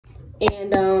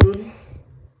And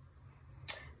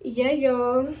yeah,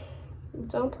 y'all,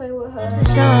 don't play with her.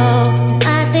 So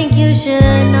I think you should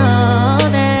know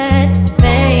that,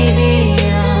 baby,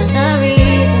 you're the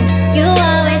reason. You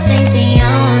always think the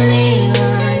only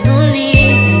one who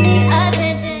needs the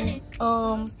attention.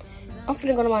 I'm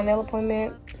finna go to my nail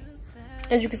appointment,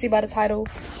 as you can see by the title.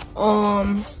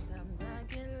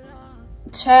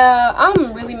 Child,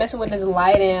 I'm really messing with this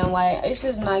lighting. Like, it's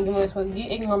just not giving me supposed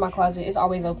to ignore my closet. It's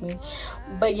always open.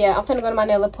 But yeah, I'm finna go to my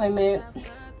nail appointment.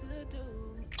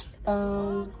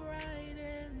 And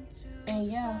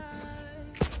yeah,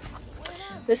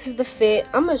 this is the fit.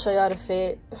 I'm gonna show y'all the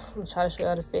fit. I'm gonna try to show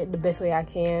y'all the fit the best way I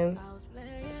can.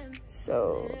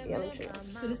 So yeah, let me show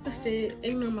y'all. So this is the fit.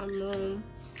 Ignore my mom.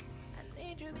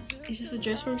 It's just a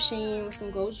dress from Shein with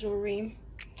some gold jewelry.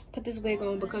 Put this wig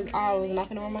on because I was not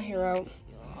gonna wear my hair out.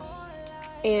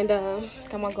 And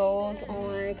got my golds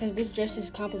on because this dress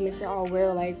just complements it all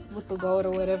well, like with the gold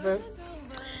or whatever.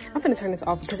 I'm finna turn this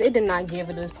off because it did not give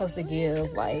what it was supposed to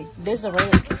give. Like, this a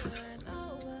ring.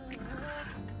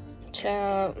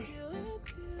 Child.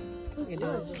 Look at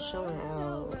that, just showing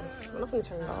out. I'm finna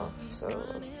turn it off, so.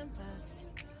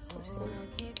 Let's see.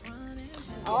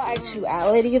 All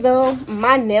actuality though,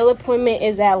 my nail appointment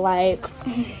is at like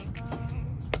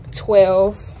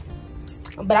 12.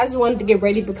 But I just wanted to get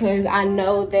ready because I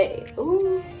know that,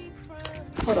 ooh.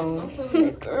 Hold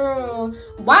on. Girl,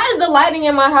 why is the lighting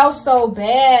in my house so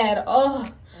bad? Oh.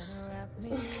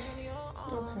 Okay.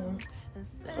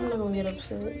 I'm not gonna get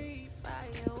upset.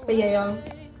 But yeah, y'all.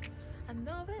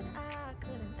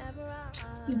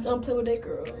 Don't play with that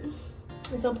girl.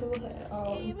 Don't play with her at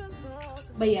all.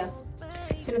 But yeah,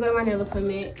 I'm gonna go to my nail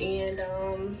appointment and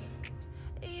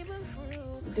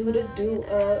do the do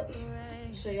up.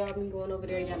 Show y'all me going over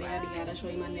there, yada yada yada. Show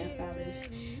you my nail stylist,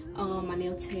 my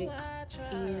nail tech,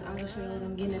 and I'll show y'all what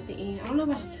I'm getting at the end. I don't know if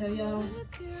I should tell y'all.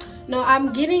 No,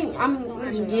 I'm getting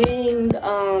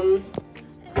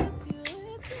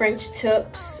French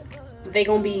tips. They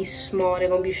gonna be small, they're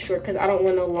gonna be short because I don't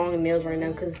want no long nails right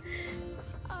now because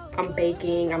I'm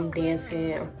baking, I'm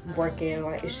dancing, I'm working.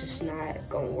 Like, it's just not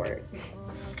gonna work.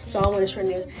 So I want short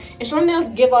nails, and short nails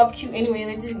give off cute anyway.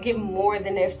 They just give more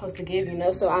than they're supposed to give, you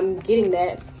know. So I'm getting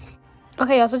that.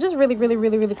 Okay, y'all. So just really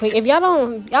quick. If if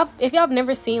y'all have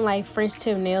never seen like French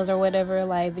tip nails or whatever,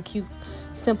 like the cute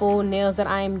simple nails that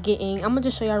I am getting, I'm gonna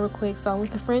just show y'all real quick. So I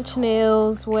went to French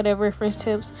nails, whatever, French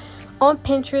tips on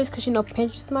Pinterest because you know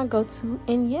Pinterest is my go-to,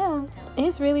 and yeah,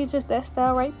 it's really just that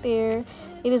style right there.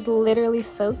 It is literally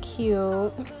so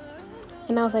cute.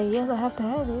 And I was like, yes, I have to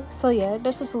have it. So yeah,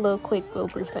 that's just a little brief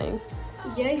thing.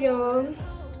 Yeah, y'all,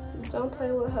 don't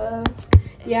play with her.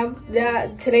 Yeah,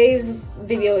 today's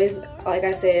video is, like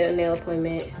I said, a nail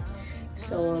appointment.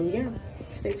 So yeah,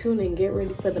 stay tuned and get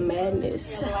ready for the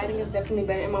madness. Yeah, the lighting is definitely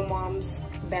better in my mom's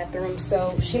bathroom,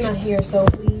 so she's not here. So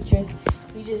we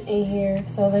just in here.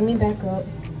 So let me back up.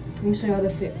 Let me show y'all the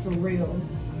fit for real.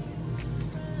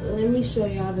 Let me show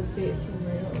y'all the fit for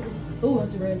real. Oh, I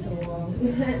just ran into the wall.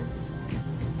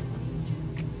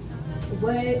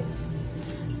 What?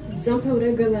 Don't play with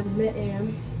that girl I met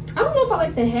him. I don't know if I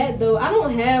like the hat though. I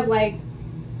don't have like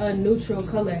a neutral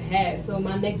color hat, so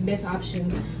my next best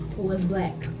option was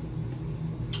black.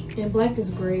 And black is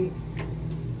great.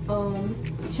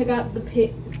 Check out the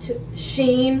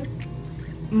Shein,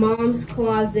 mom's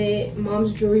closet,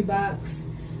 mom's jewelry box.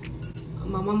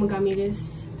 My mama got me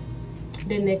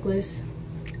the necklace,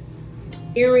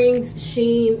 earrings,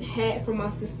 Shein, hat for my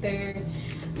sister,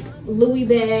 Louis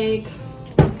bag.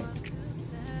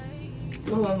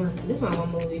 This is my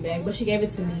mama Louis bag, but she gave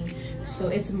it to me, so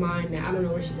it's mine now. I don't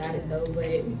know where she got it though,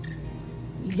 but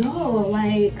y'all,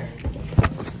 like,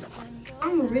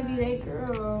 I'm really that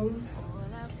girl.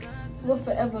 Will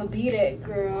forever be that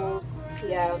girl.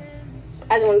 Yeah,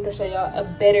 I just wanted to show y'all a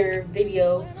better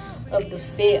video of the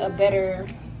fit, a better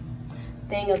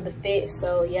thing of the fit.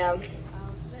 So yeah,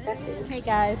 that's it. Okay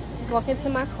guys, walk into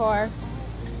my car,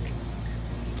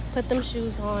 put them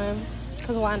shoes on,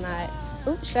 cause why not?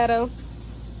 Oops, shadow.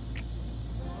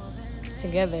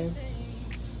 Together,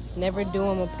 never do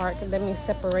them apart, because that means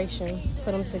separation.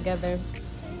 Put them together.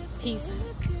 Peace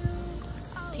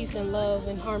and love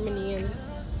and harmony and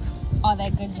all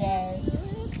that good jazz.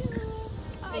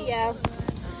 But yeah,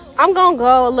 I'm gonna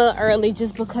go a little early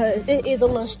just because it is a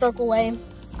little stroke away.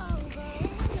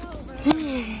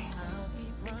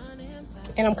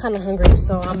 And I'm kind of hungry,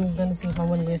 so I'm gonna see if I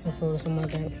want to get some food or something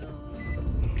like that.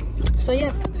 So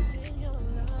yeah,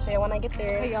 show you when I get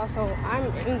there. Hey y'all, so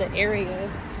I'm in the area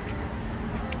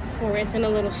for it's in a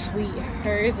little suite.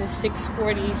 Hers is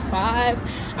 $645.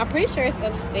 I'm pretty sure it's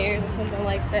upstairs or something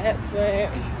like that, but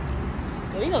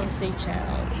we gonna see,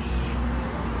 child.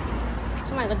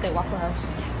 Somebody looked at Waffle House.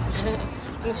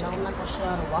 I'm not gonna show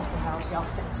y'all the Waffle House, y'all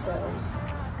fat selves.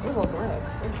 They will black.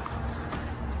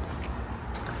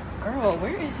 Girl,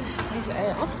 where is this place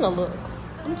at? I'm finna look.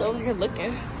 I'm just over here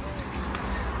looking.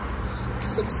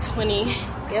 6:20.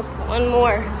 Yep, one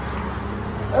more.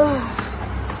 Ugh.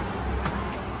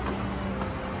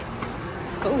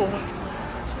 Ooh.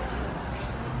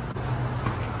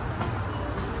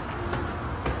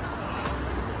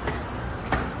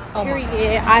 Oh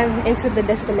period. I've entered the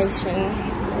destination.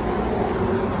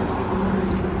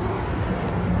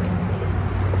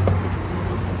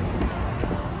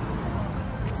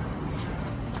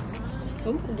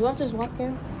 Ooh, do I just walk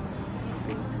in?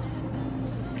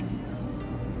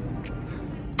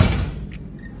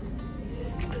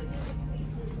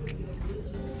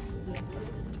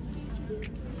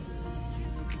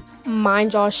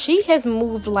 Mind y'all, she has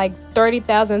moved like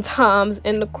 30,000 times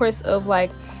in the course of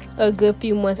like a good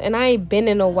few months, and I ain't been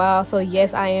in a while, so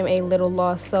yes, I am a little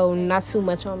lost, so not too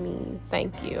much on me.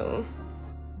 Thank you.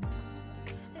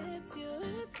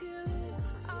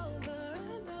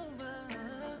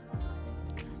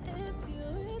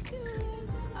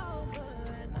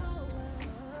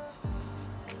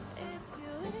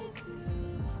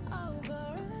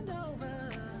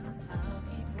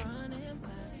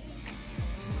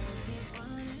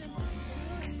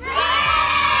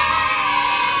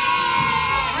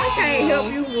 I can't help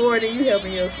you more than you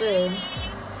helping yourself.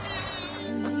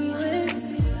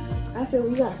 I said, well,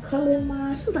 you got color in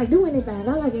mind. She was like, do anything.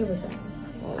 I like everything.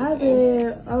 Okay. I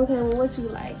said, okay, well, what you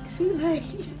like? She like...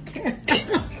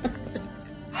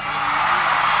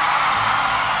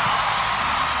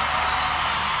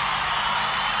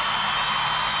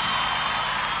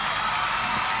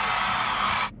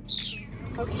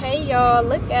 Okay, y'all,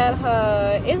 look at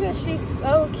her. Isn't she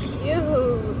so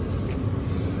cute?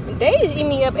 They just eat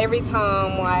me up every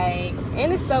time, like,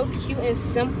 and it's so cute and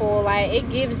simple. Like, it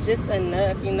gives just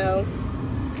enough, you know,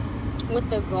 with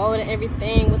the gold and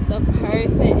everything, with the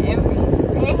purse and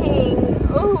everything.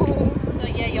 Ooh. So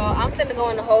yeah, y'all, I'm finna go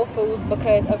into Whole Foods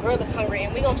because a girl is hungry,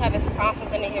 and we gonna try to find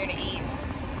something in here to eat.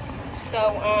 So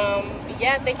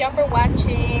yeah, thank y'all for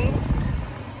watching.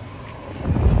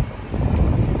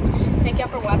 Thank y'all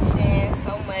for watching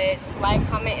so much. Like,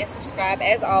 comment, and subscribe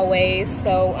as always.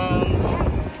 So yeah.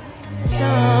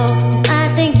 So